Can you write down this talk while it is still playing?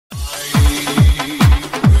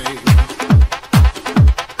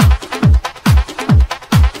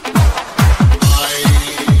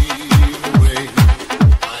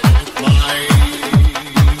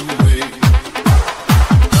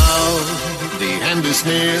end is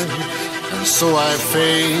near, and so I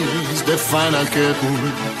face the final curtain.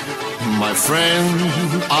 My friend,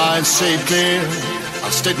 I'll say it clear,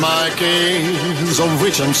 I'll state my case, of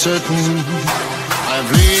which I'm certain. I've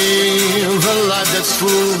lived a life that's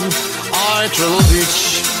full, I traveled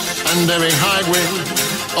each and every highway,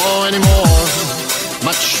 oh anymore,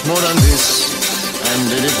 much more than this, and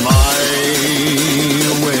did it my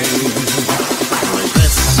way.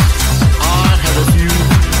 Regrets, I had a few,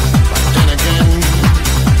 but then again,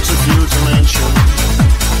 too few to mention.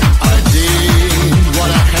 I did what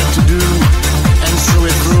I had to do, and saw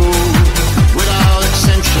it through without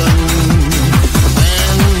exemption.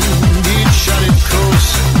 And each shot it course,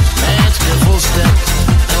 at careful step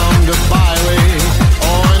along the byway,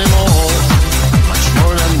 or anymore, much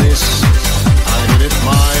more than this, I did it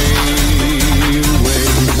my way.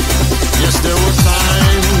 Yes, there was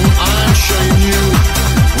time, I'm sure you knew,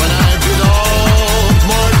 when I did all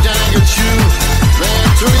more than I got you. Then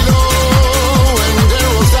through it all, when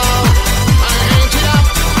there was doubt, I ate it up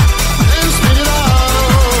and spit it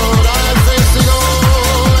out. I faced it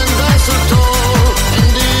all and that's so tall, and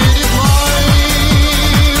did it my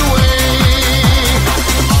way.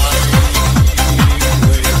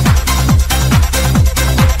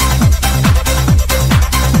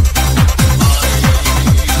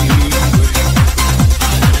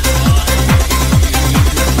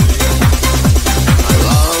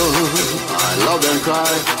 I love and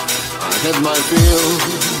cry. I had my fill,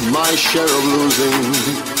 my share of losing,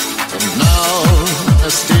 and now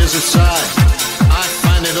as tears subside, I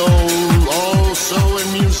find it all so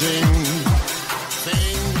amusing.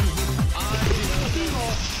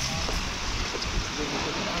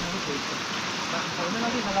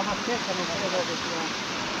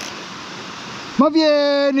 Ma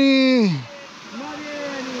vieni!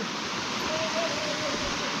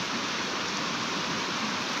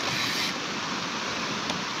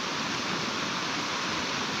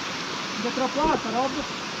 È troppo alta, Rob?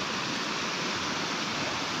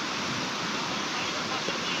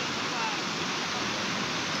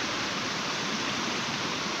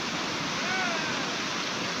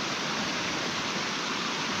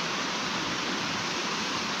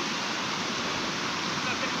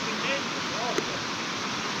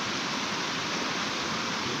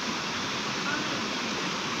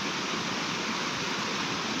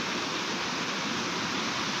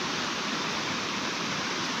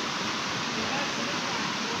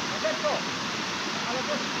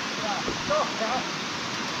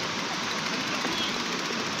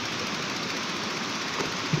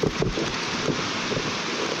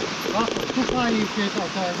 Tu fai il che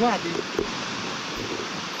guardi.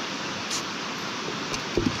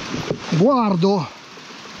 Guardo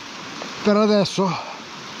per adesso.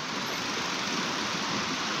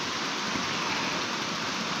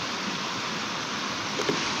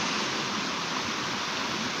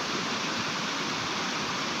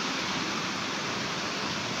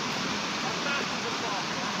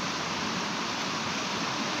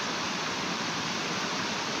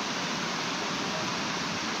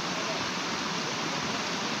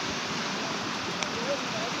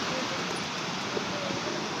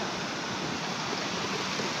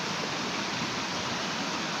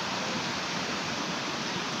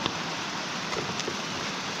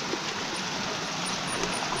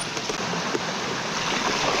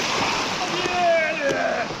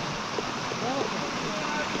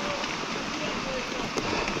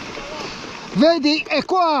 Vedi, è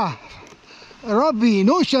qua! Robby,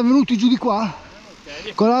 noi siamo venuti giù di qua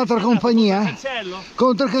con l'altra compagnia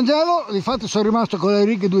contro il cancello, infatti sono rimasto con le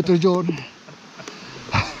righe 2 o 3 giorni.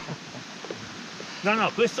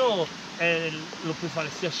 No, questo lo puoi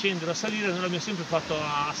fare sia a scendere o a salire, noi l'abbiamo sempre fatto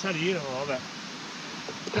a salire, vabbè.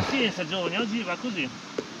 Per fine stagione, oggi va così.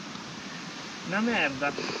 Una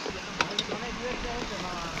merda. Non è divertente,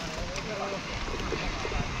 ma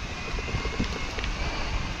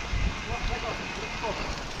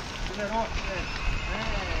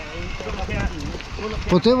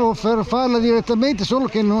potevo farla direttamente, solo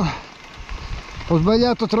che no, ho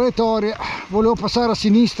sbagliato traiettoria, volevo passare a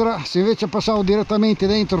sinistra, se invece passavo direttamente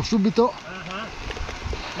dentro subito.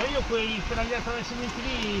 Ma io per gli attraversamenti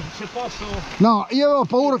lì, se posso... No, io avevo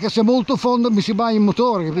paura che se molto fondo mi si bagna il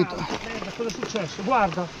motore, capito? Cosa è successo?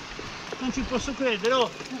 Guarda, non ci posso credere, oh.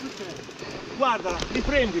 Guarda,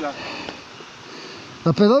 riprendila.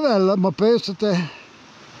 La pedalella, ma pensa te.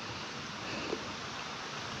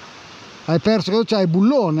 Hai perso, cosa c'hai? Il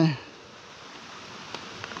bullone?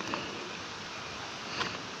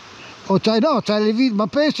 O c'hai, no, c'hai le vite, ma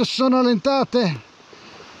penso si sono allentate.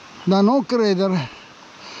 Da non credere.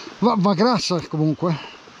 Va grassa comunque.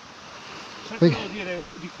 Sai che devo dire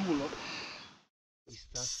di culo?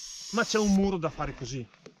 ma c'è un muro da fare così,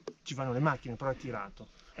 ci vanno le macchine, però è tirato,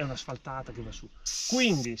 è un'asfaltata che va su.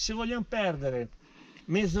 Quindi se vogliamo perdere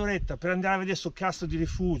mezz'oretta per andare a vedere sto cazzo di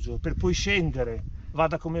rifugio, per poi scendere,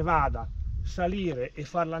 vada come vada, salire e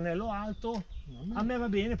fare l'anello alto, a me va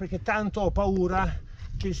bene, perché tanto ho paura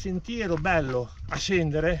che il sentiero bello a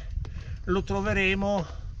scendere lo troveremo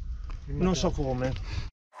non so come.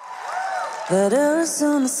 Letters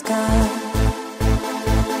on the sky,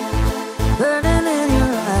 burning in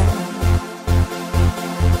your eye.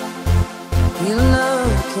 You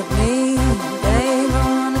look at me, babe, I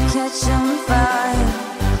wanna catch on fire.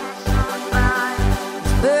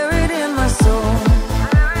 It's buried in my soul,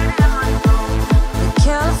 the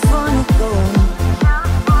California gold.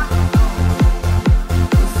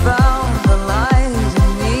 You found the light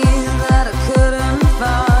in me that I couldn't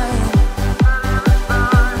find.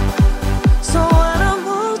 So when I'm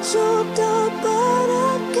all choked up but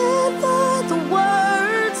I can't find the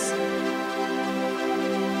words,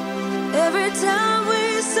 every time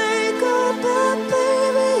we say goodbye,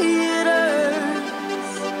 baby, it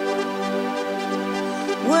hurts.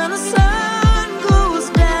 When the sun goes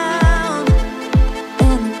down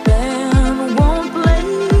and the band won't play,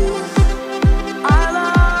 I'll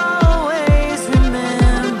always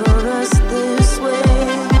remember us this way.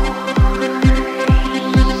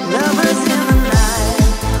 Lovers in the night,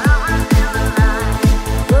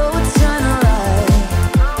 though it's shining right.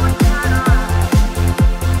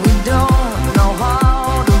 We don't know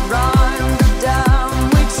how to run down,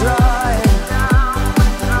 we try.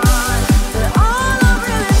 But all I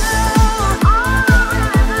really know,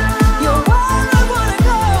 you're where I wanna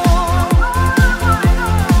go.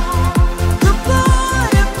 The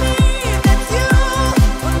part of me that's you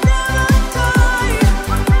will never die.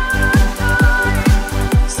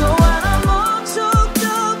 So when I'm all choked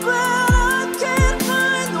up and I can't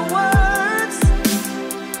find the words,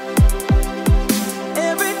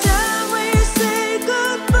 every time we say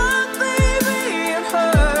goodbye, baby, it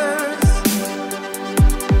hurts.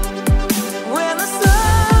 When the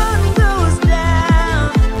sun goes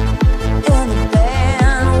down and the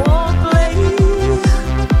band won't play,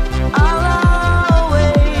 I'll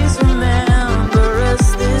always remember us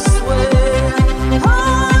this way.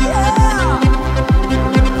 Oh yeah,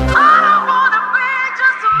 I don't wanna be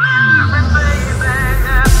just a memory,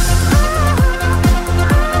 baby.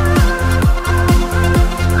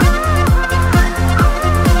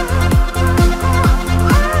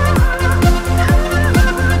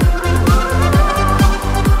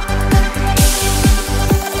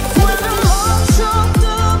 When I'm all choked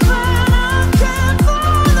up and I can't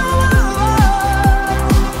find the words,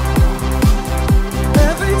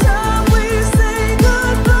 every time we say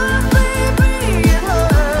goodbye, baby, it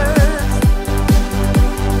hurts.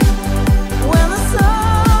 When the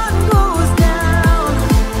sun goes down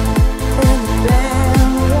and the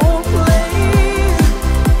band won't play,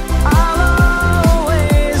 I'll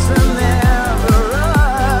always remember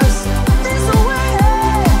us this way.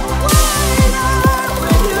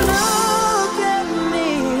 When you look at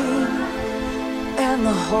me and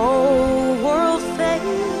the whole world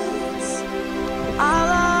fades,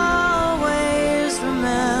 I'll always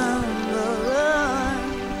remember us.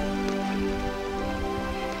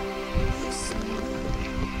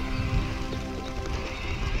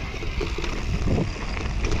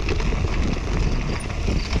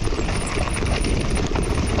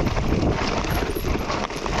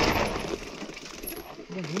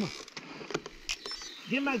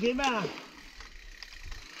 Gemma,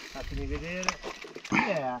 fatemi vedere.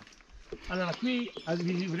 Allora qui,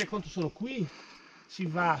 vi racconto solo, qui si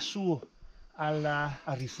va su al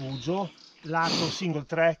rifugio, lato single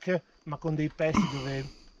track, ma con dei pezzi dove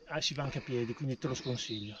si va anche a piedi, quindi te lo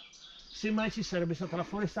sconsiglio. Semmai ci sarebbe stata la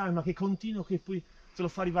forestale, ma che continuo, che poi te lo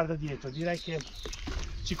fa arrivare da dietro. Direi che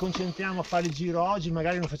ci concentriamo a fare il giro oggi,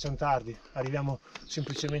 magari non facciamo tardi, arriviamo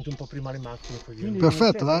semplicemente un po' prima alle macchine. Poi via.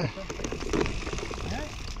 Perfetto, dai.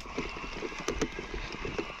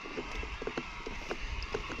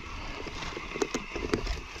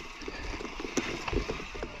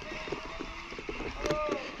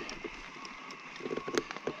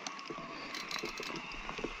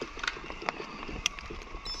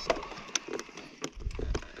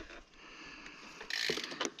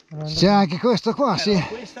 C'è anche questo qua, sì.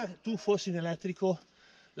 Questa, tu fossi in elettrico,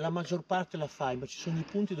 la maggior parte la fai, ma ci sono i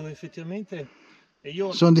punti dove effettivamente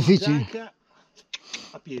io Sono difficili. giacca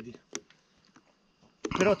a piedi,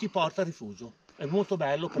 però ti porta a rifugio, è molto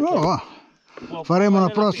bello perché Faremo vale una la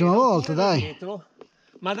prossima pena. volta, Oppure da dai. dietro,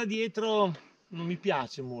 ma da dietro non mi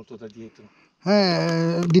piace molto da dietro.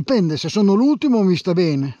 Dipende, se sono l'ultimo mi sta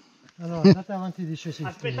bene. Allora, andate avanti di scesi.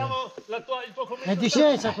 Aspettavo il tuo commento. È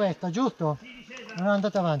discesa questa, giusto? Sì, discesa. Allora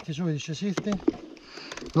andate avanti, su, dice Sifty.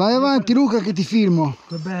 Vai avanti Luca che ti filmo.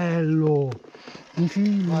 Che bello! Mi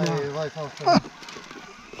filma. Vai, Fausto.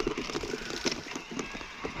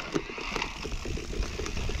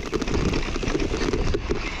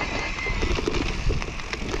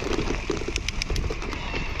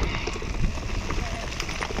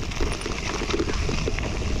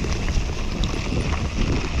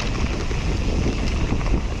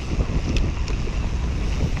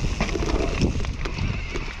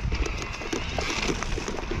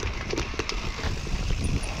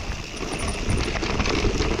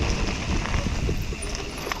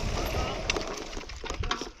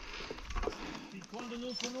 Quando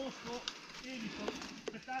non conosco, evito.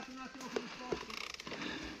 Aspettate un attimo che mi sposto.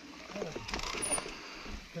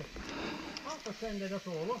 Quanto scende da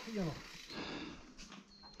solo? Io no.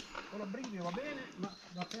 Con la briglia va bene, ma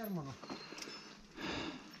da fermo no.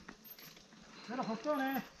 Vero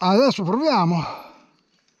Faustone? Adesso proviamo.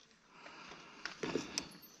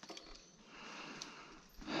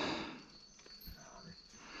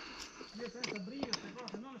 Io senza briglia queste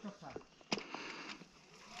cose non le so fare.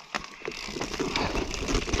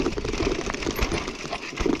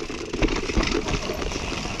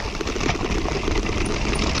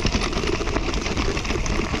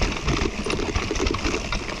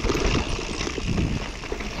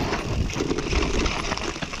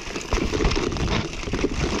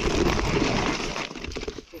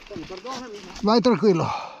 Vai tranquillo.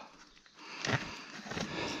 Ma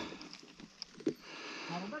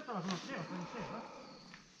Roberto la conosceva, conosceva?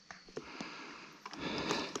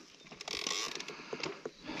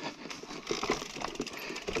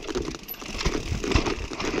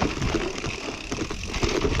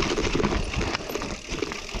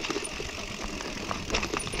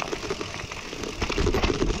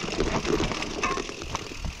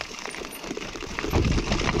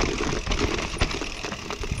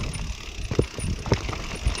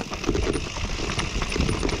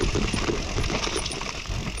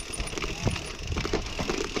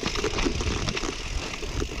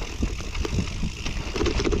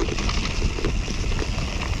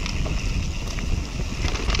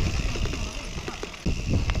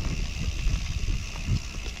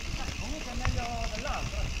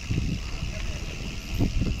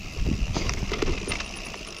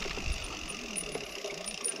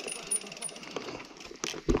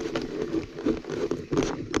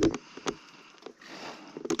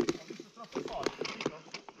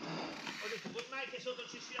 Sotto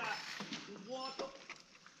ci sia un vuoto.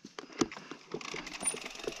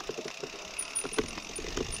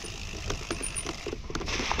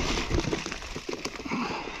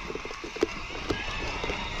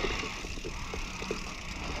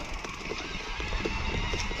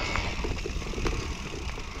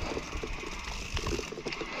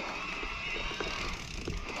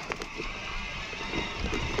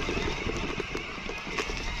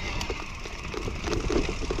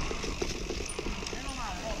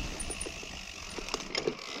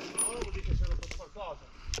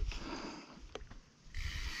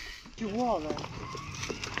 Ci vuole.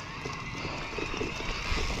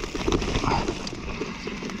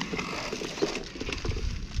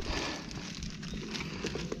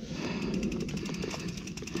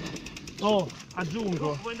 Oh,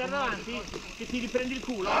 aggiungo. Vuoi andare avanti? Che ti riprendi il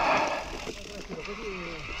culo?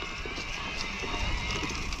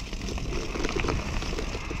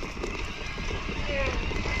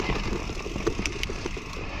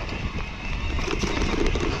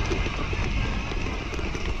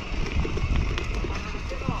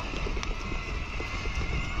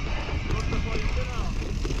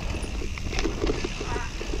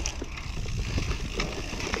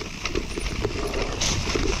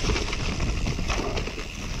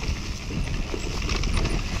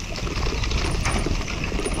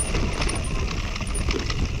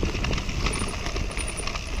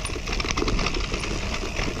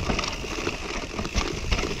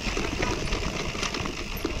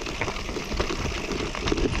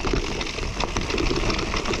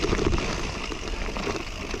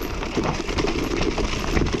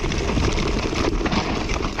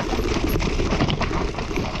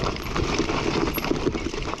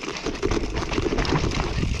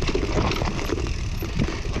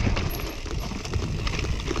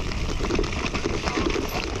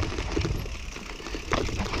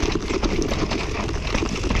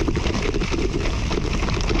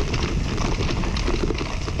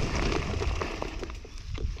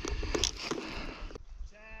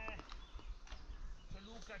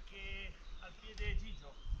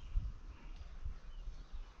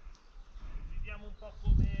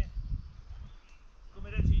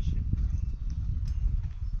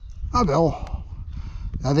 Vabbè, oh,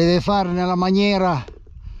 la deve fare nella maniera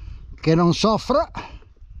che non soffra.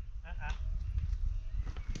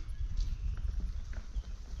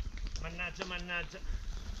 Mannaggia, mannaggia.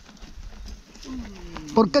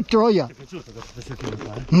 Porca troia. Ti è piaciuto questo pezzettino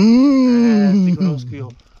qua? Mm. Ti conosco io,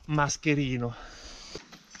 mascherino.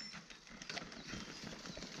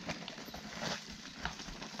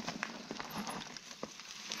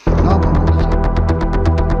 No, ma non so.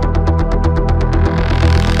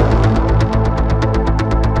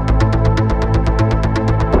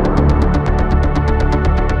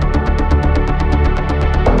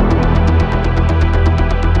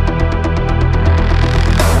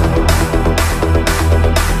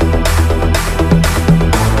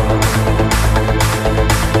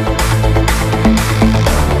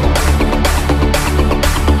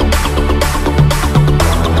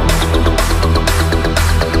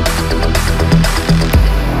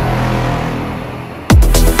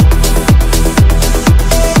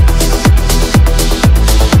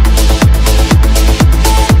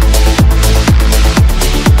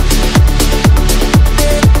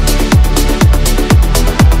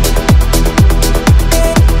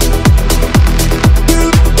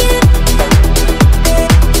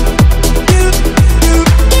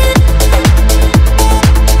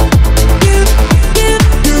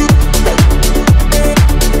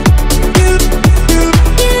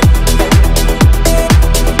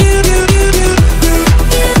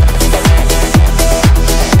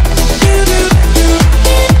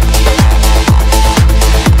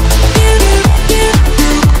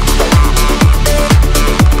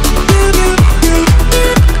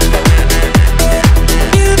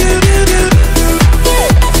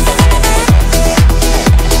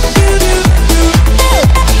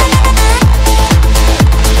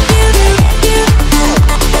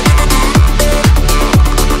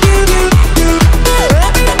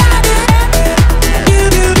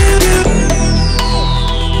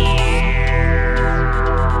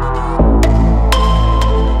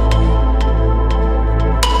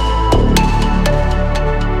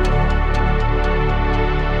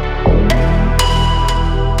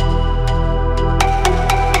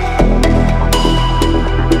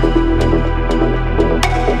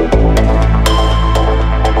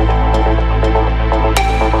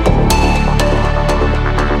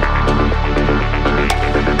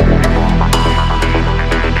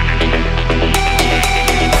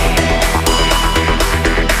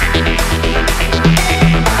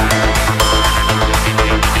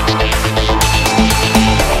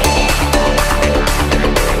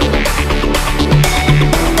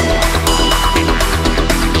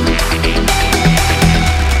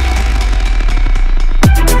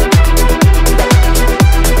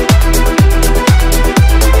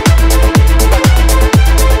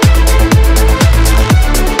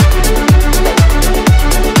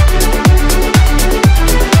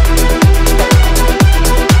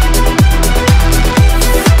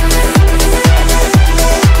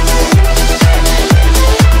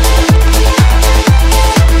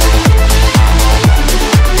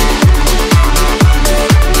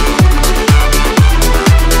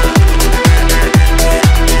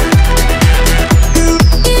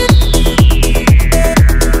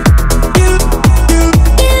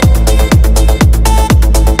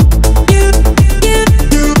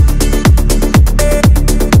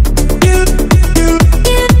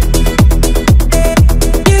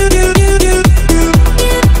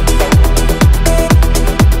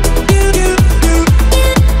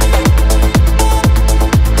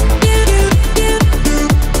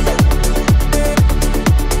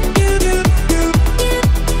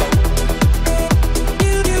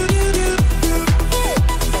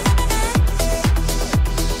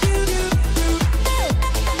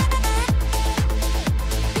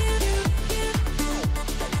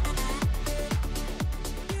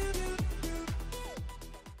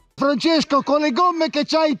 Francesco, con le gomme che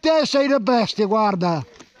c'hai in te sei una bestia, guarda.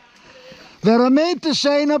 Veramente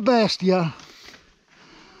sei una bestia.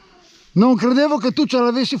 Non credevo che tu ce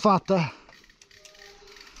l'avessi fatta.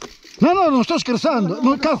 No, no, non sto scherzando.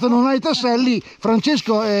 No, cazzo, non hai i tasselli,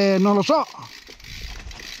 Francesco, non lo so.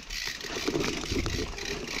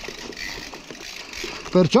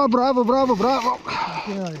 Perciò bravo, bravo, bravo.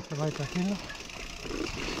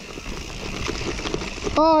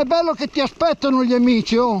 Oh, è bello che ti aspettano gli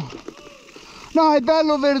amici, oh. No, è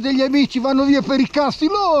bello vedere degli amici, vanno via per i cazzi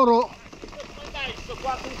loro.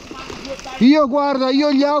 Io, guarda, io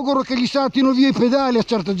gli auguro che gli saltino via i pedali a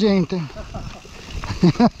certa gente.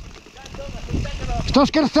 Sto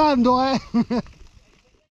scherzando, eh.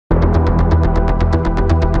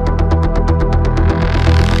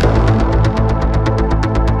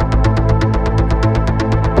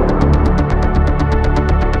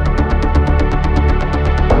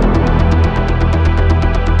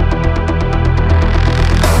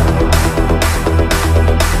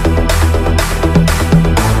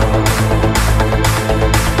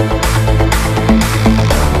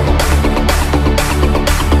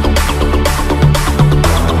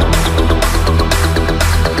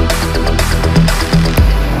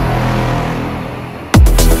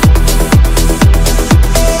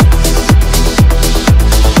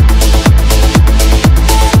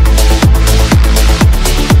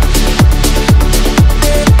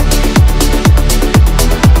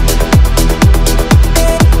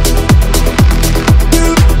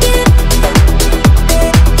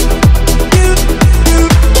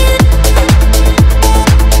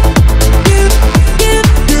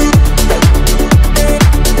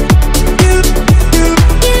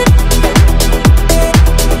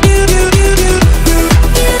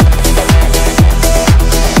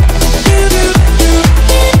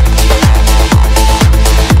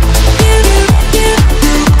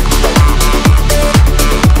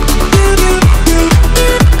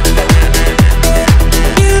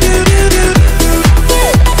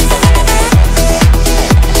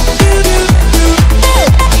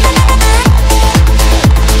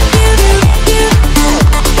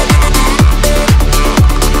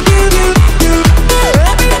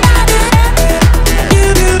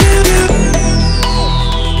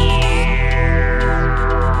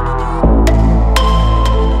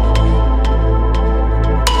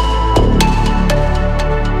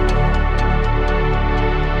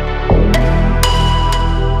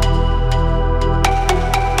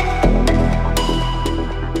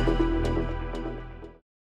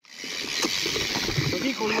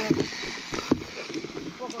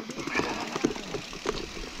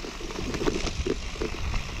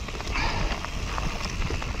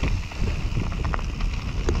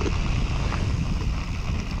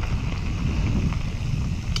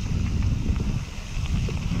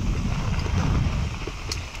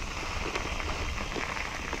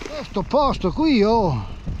 sto posto qui, oh!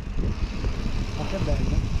 Ma che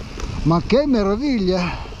bello. Ma che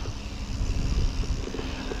meraviglia!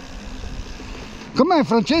 Com'è,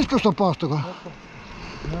 Francesco, sto posto qua?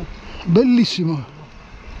 Bellissimo!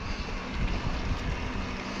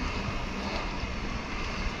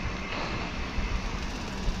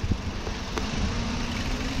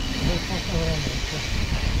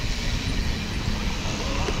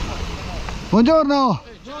 Buongiorno!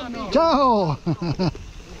 Ciao!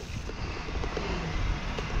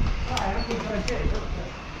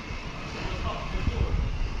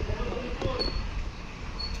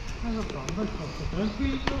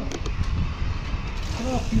 Tranquillo,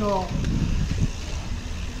 proprio.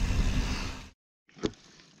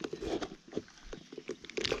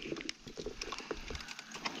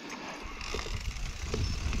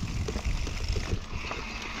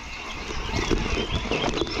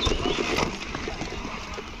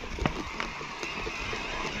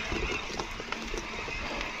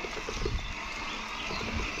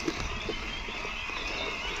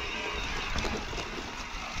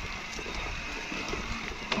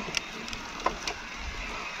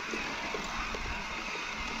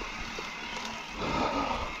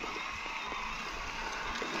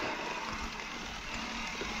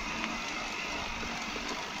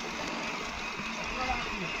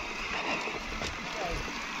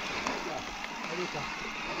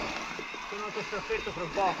 Sono anche straffetto fra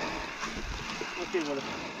un po'. Notevole.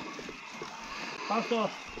 Parto,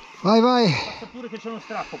 Vai, vai! passa pure che c'è uno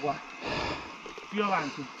strappo qua. Più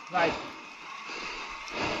avanti, vai.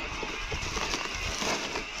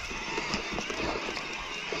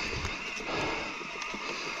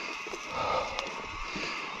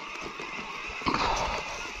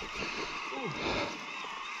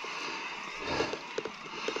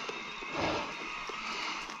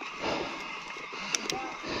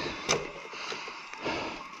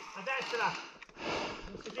 A destra!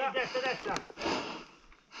 Sì, destra, destra!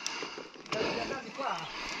 Devi andare di qua?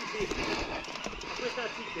 Sì, sì. Ma questa è la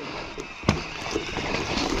chicken.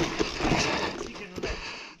 La chicken non è.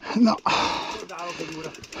 No! Guardavo che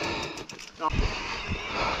dura. No.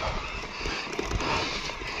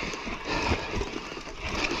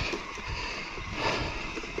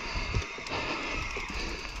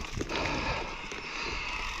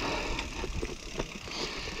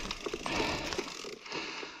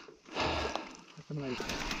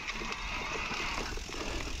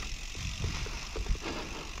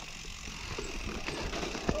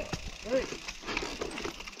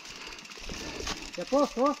 Sei a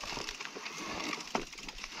posto?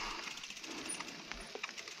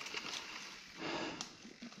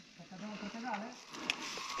 Abbiamo un pedale?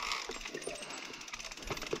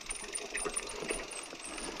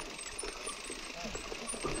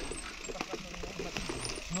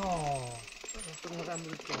 No, sto guardando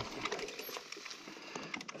il posto.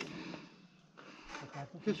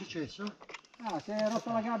 Che è successo? Ah, si è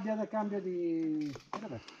rotta la gabbia del cambio di...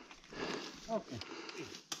 Vabbè. Ok.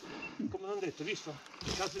 Come non detto, visto?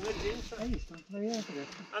 In caso di emergenza. Hai visto? L'avevo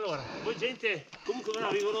detto. Allora, voi gente, comunque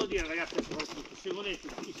non vi volevo dire ragazzi, soprattutto, se volete,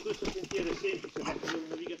 questo sentiero è semplice, basta avere un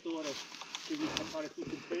navigatore che vi fa fare tutto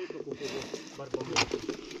il peso con questo barbone.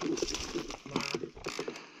 Ma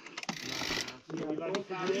mi va di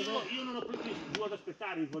farlo. Io non ho più giù ad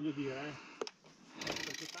aspettare, voglio dire,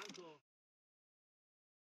 perché tanto...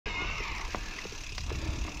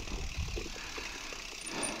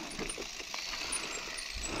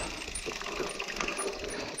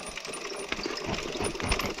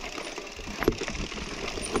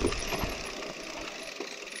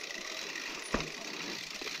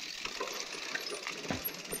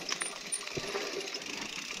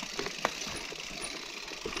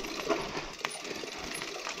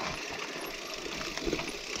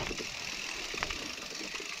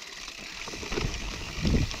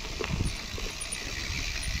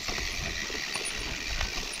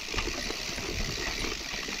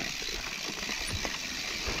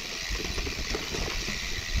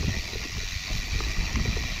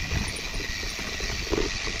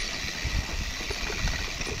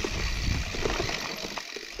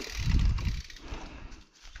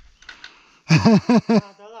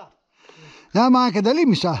 Ah, ma anche da lì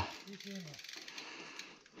mi sa.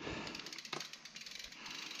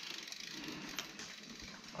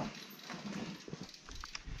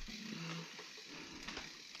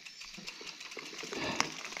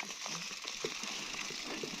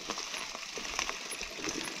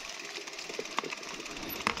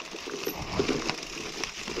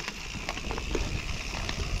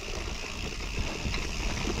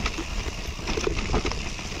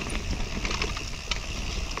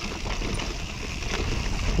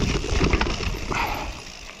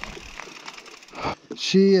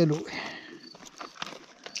 Sì, è lui.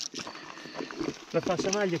 La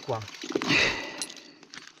passamaglia è qua.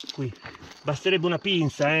 Qui. Basterebbe una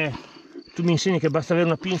pinza, eh. Tu mi insegni che basta avere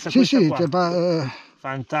una pinza Sì, questa sì, qua.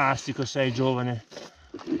 Fantastico, sei giovane.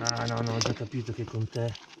 Ah no, no, ho già capito che con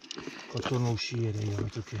te torno a uscire io,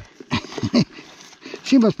 altro che...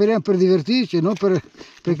 sì, ma speriamo per divertirci, non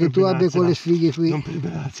perché tu abbia quelle sfighe qui. Non per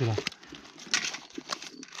bevarcela.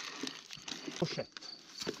 Pochette.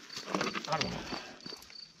 Allora.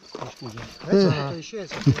 Oh, scusa.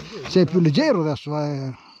 Sei più leggero adesso,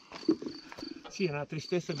 eh. Sì, è una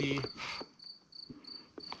tristezza di...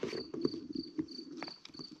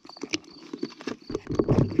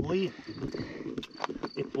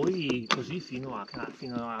 E poi così fino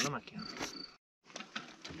alla macchina.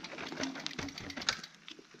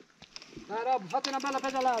 Dai Rob, fate una bella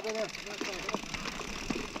pedalata adesso.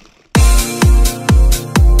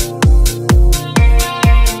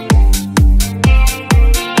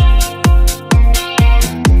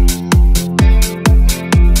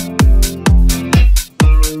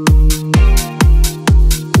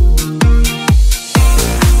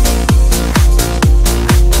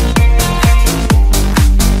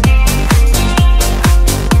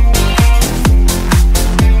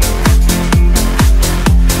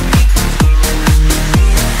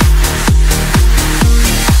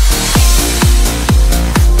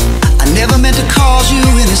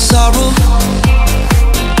 Sorrow,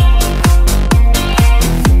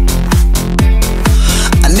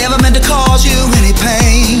 I never meant to cause you any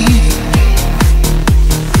pain.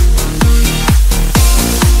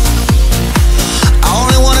 I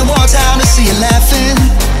only wanted one time to see you laughing.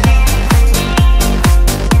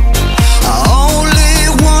 I only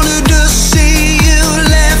wanted to see you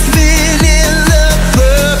laughing in the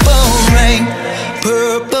purple rain,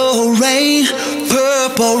 purple rain,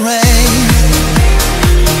 purple rain.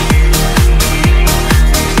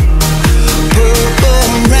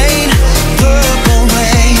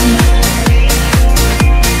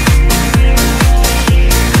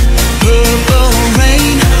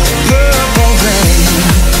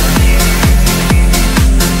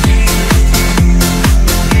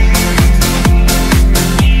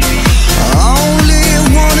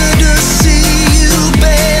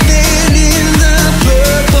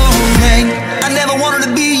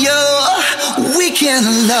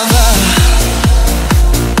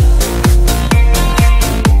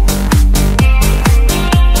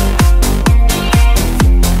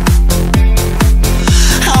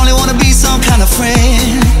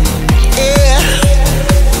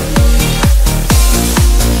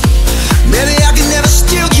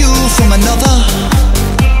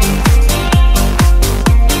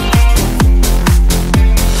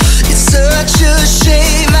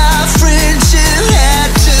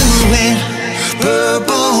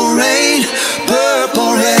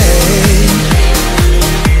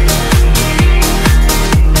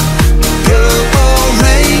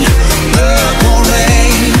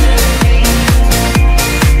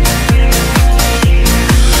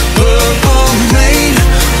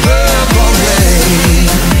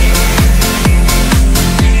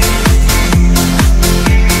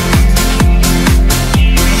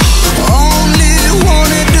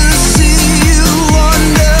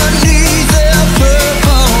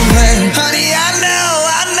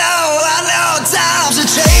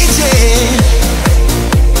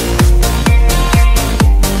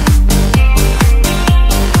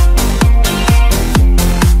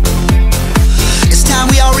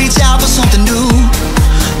 Reach out for something new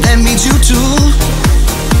that means you too.